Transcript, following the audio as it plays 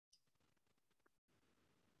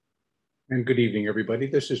And good evening, everybody.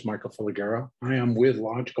 This is Michael Filighera. I am with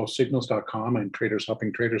logicalsignals.com and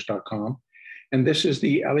tradershelpingtraders.com. And this is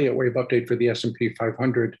the Elliott wave update for the S&P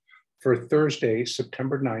 500 for Thursday,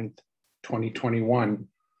 September 9th, 2021.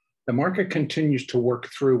 The market continues to work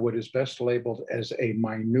through what is best labeled as a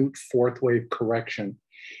minute fourth wave correction.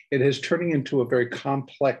 It is turning into a very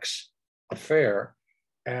complex affair.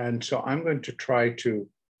 And so I'm going to try to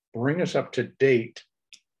bring us up to date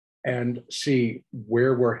and see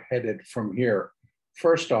where we're headed from here.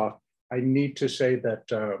 First off, I need to say that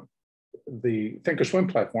the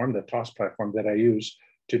Thinkorswim platform, the TOS platform that I use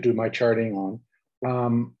to do my charting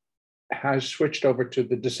on, has switched over to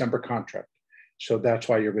the December contract. So that's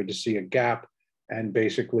why you're going to see a gap and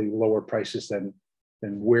basically lower prices than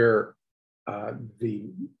where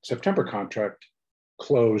the September contract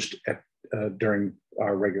closed at during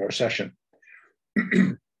our regular session.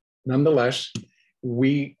 Nonetheless,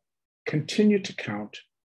 we continue to count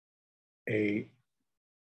a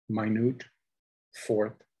minute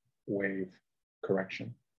fourth wave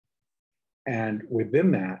correction. And within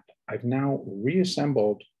that, I've now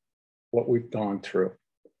reassembled what we've gone through.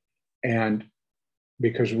 And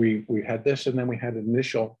because we had this and then we had an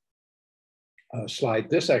initial slide,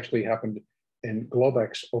 this actually happened in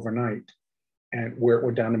globex overnight, and where it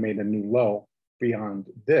went down and made a new low beyond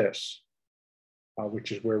this,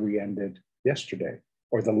 which is where we ended yesterday,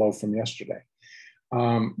 or the low from yesterday.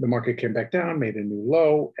 The market came back down, made a new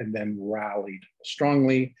low, and then rallied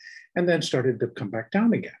strongly, and then started to come back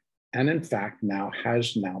down again. And in fact,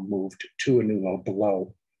 has moved to a new low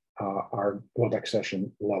below our globex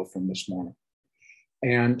session low from this morning.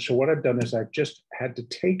 And so what I've done is I've just had to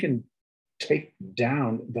take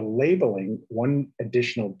down the labeling one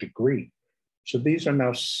additional degree. So these are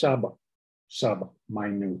now sub-minute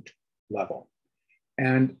level.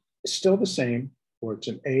 And still the same, where it's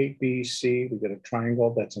an A, B, C, we get a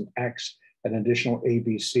triangle, that's an X, an additional A,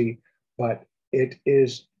 B, C, but it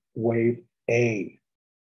is wave A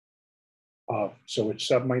of, so it's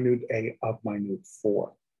sub-minute A of minute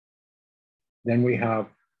 4. Then we have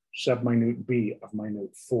sub-minute B of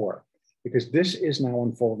minute 4, because this is now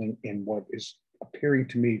unfolding in what is appearing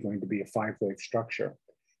to me going to be a 5-wave structure.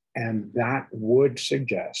 And that would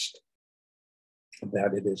suggest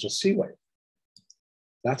that it is a C wave.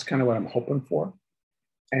 That's kind of what I'm hoping for.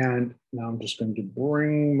 And now I'm just going to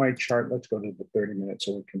bring my chart. Let's go to the 30 minutes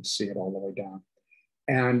so we can see it all the way down.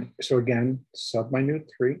 And so again, minute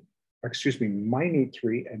 3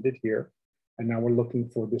 ended here. And now we're looking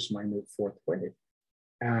for this minute fourth wave.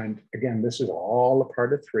 And again, this is all a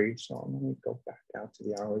part of 3. So I'm going to go back out to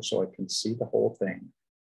the hours so I can see the whole thing.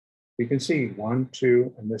 You can see 1,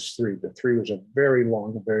 2, and this 3. The 3 was a very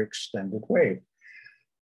long, a very extended wave.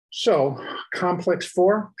 So complex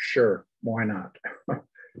 4, sure, why not?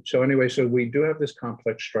 So anyway, so we do have this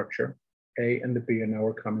complex structure, A and the B, and now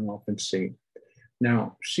we're coming off in C.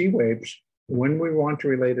 Now, C waves, when we want to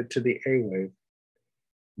relate it to the A wave,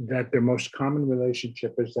 that their most common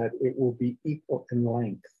relationship is that it will be equal in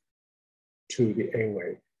length to the A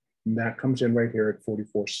wave. And that comes in right here at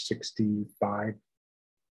 44.65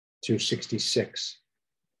 to 66.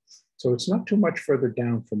 So it's not too much further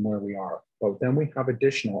down from where we are, but then we have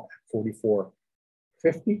additional at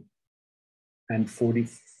 44.50 and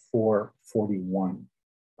 44.41.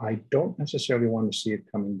 I don't necessarily want to see it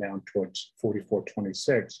coming down towards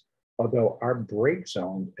 44.26, although our break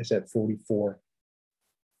zone is at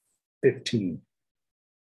 44.15.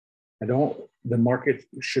 The market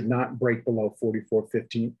should not break below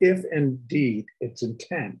 44.15 if indeed its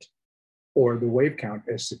intent or the wave count,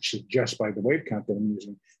 as suggested by the wave count that I'm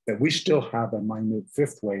using, that we still have a minute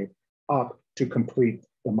fifth wave up to complete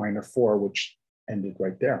the minor 4, which ended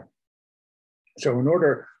right there. So in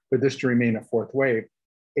order for this to remain a fourth wave,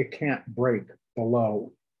 it can't break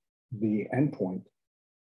below the endpoint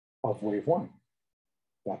of wave 1.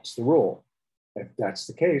 That's the rule. If that's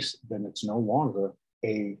the case, then it's no longer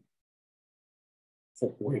a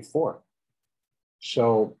wave 4.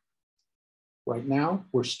 So right now,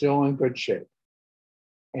 we're still in good shape.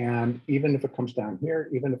 And even if it comes down here,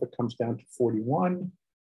 even if it comes down to 41,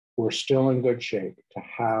 we're still in good shape to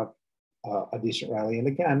have a decent rally. And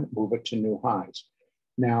again, move it to new highs.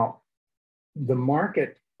 Now, the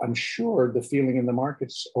market, I'm sure the feeling in the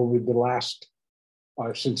markets over the last,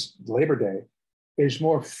 since Labor Day, is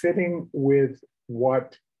more fitting with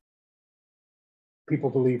what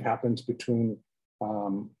people believe happens between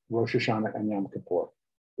Rosh Hashanah and Yom Kippur.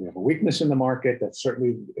 We have a weakness in the market. That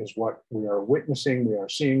certainly is what we are witnessing. We are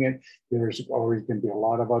seeing it. There's always going to be a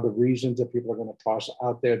lot of other reasons that people are going to toss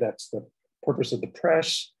out there. That's the purpose of the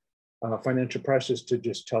press. Financial press is to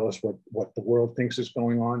just tell us what the world thinks is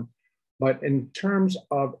going on. But in terms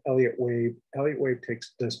of Elliott wave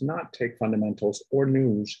does not take fundamentals or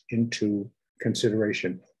news into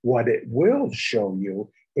consideration. What it will show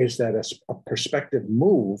you is that a prospective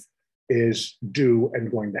move is due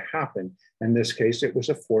and going to happen. In this case, it was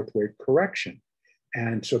a fourth wave correction.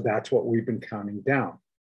 And so that's what we've been counting down.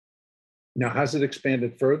 Now, has it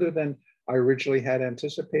expanded further than I originally had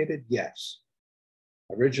anticipated? Yes.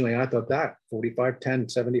 Originally, I thought that 45, 10,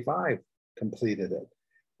 75 completed it,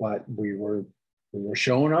 but we were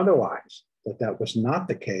shown otherwise, that was not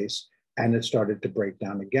the case, and it started to break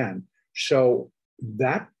down again. So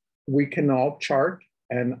that we can all chart,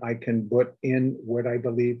 and I can put in what I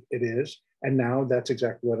believe it is. And now that's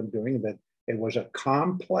exactly what I'm doing, that it was a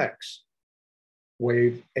complex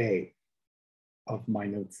wave A of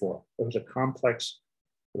minute 4. It was a complex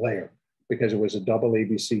layer because it was a double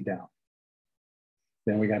ABC down.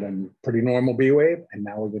 Then we got a pretty normal B wave, and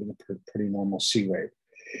now we're getting a pretty normal C wave.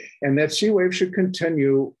 And that C wave should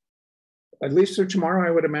continue, at least through tomorrow.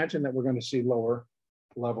 I would imagine that we're going to see lower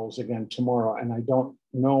levels again tomorrow. And I don't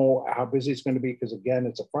know how busy it's going to be because, again,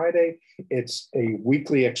 it's a Friday. It's a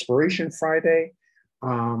weekly expiration Friday.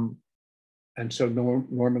 And so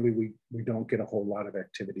normally we don't get a whole lot of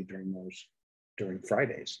activity during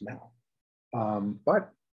Fridays now. But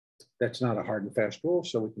that's not a hard and fast rule,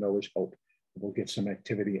 so we can always hope we'll get some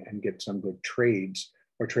activity and get some good trades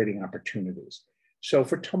or trading opportunities. So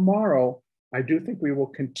for tomorrow, I do think we will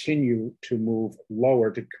continue to move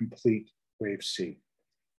lower to complete wave C.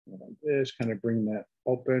 Just kind of bring that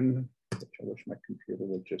open, which I wish my computer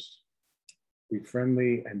would just be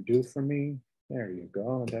friendly and do for me. There you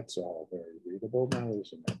go. That's all very readable now,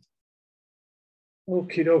 isn't it?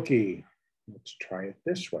 Okie dokie. Let's try it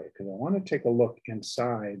this way because I want to take a look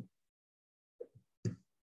inside.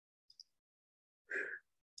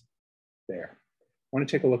 There. I want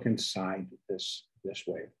to take a look inside this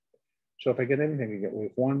wave. So if I get anything, I get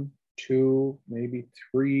wave 1, 2, maybe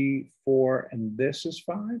 3, 4, and this is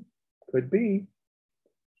 5. Could be.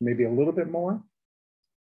 Maybe a little bit more.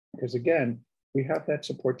 Because again, we have that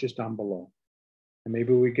support just down below. And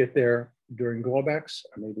maybe we get there during globex,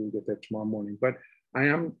 or maybe we get there tomorrow morning. But I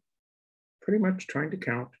am pretty much trying to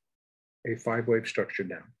count a 5-wave structure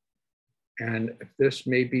down. And if this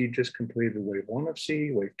may be just completed wave 1 of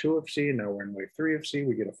C, wave 2 of C, now we're in wave 3 of C,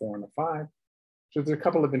 we get a 4 and a 5. So there's a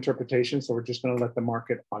couple of interpretations. So we're just going to let the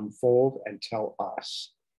market unfold and tell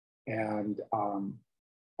us. And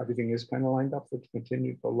everything is kind of lined up for it to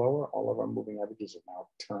continue to go lower. All of our moving averages are now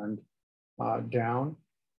turned down.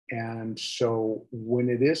 And so when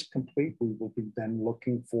it is complete, we will be then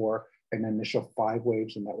looking for an initial 5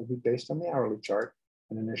 waves, and that will be based on the hourly chart,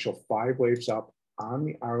 an initial 5 waves up on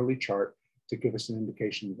the hourly chart to give us an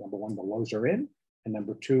indication, number 1, the lows are in, and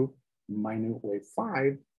number 2, minute wave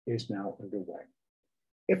 5 is now underway.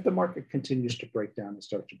 If the market continues to break down and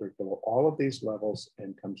starts to break below all of these levels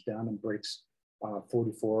and comes down and breaks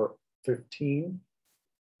 44.15,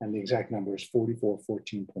 and the exact number is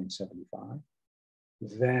 44.14.75,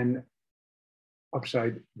 then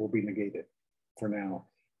upside will be negated for now.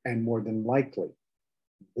 And more than likely,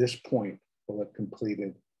 this point will have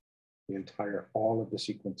completed all of the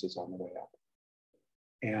sequences on the way up.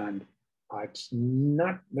 And it's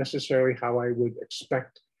not necessarily how I would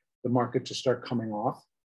expect the market to start coming off,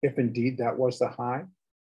 if indeed that was the high.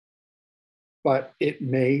 But it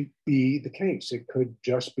may be the case. It could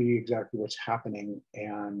just be exactly what's happening,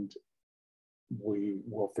 and we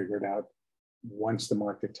will figure it out once the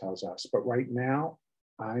market tells us. But right now,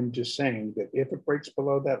 I'm just saying that if it breaks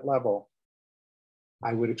below that level,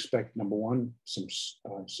 I would expect, number 1, some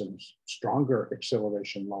stronger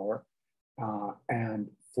acceleration lower, and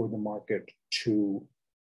for the market to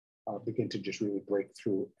begin to just really break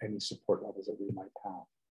through any support levels that we might have.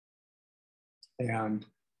 And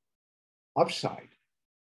upside,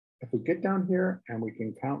 if we get down here and we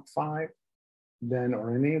can count 5, then,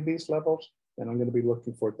 or any of these levels, then I'm going to be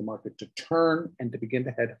looking for the market to turn and to begin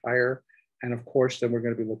to head higher. And of course, then we're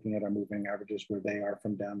going to be looking at our moving averages where they are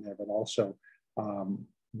from down there, but also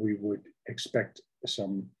we would expect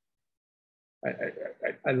some,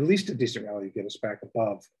 at least a decent rally to get us back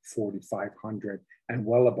above 4,500 and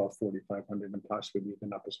well above 4,500 and possibly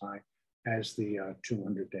even up as high as the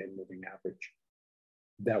 200-day moving average.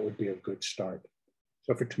 That would be a good start.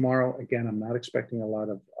 So for tomorrow, again, I'm not expecting a lot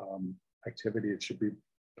of activity. It should be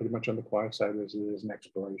pretty much on the quiet side as it is an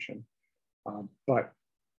exploration. But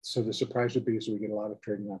so the surprise would be is we get a lot of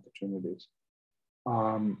trading opportunities.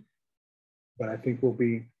 But I think we'll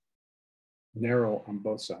be narrow on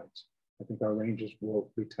both sides. I think our ranges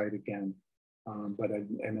will be tight again. And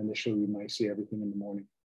initially we might see everything in the morning.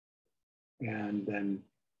 And then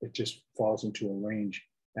it just falls into a range.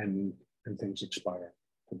 And and things expire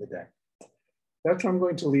for the day. That's where I'm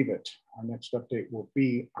going to leave it. Our next update will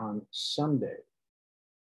be on Sunday.